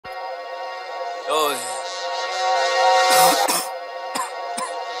Oh.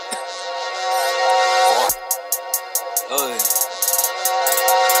 Oh.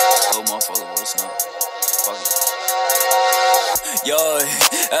 Oh, motherfucker, voice now. Fuck it. Yo,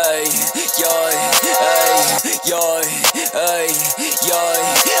 ay, yo, ay, yo, ay, yo.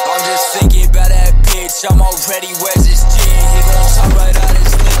 I'm just thinking about that bitch. I'm already where's this gin? He gon' talk right out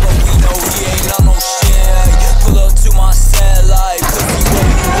his lip, but we know he ain't on no shit. Ay, pull up to my cell, like, pussy where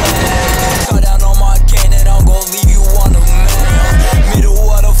you at? Cut down on my cane and I'm gon' leave you on the man. Middle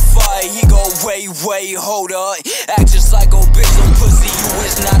of the fight, he go wait, hold up. Act just like a bitch, so pussy, you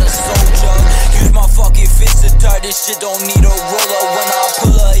is not a soldier. Use my fucking fist to turn this shit, don't need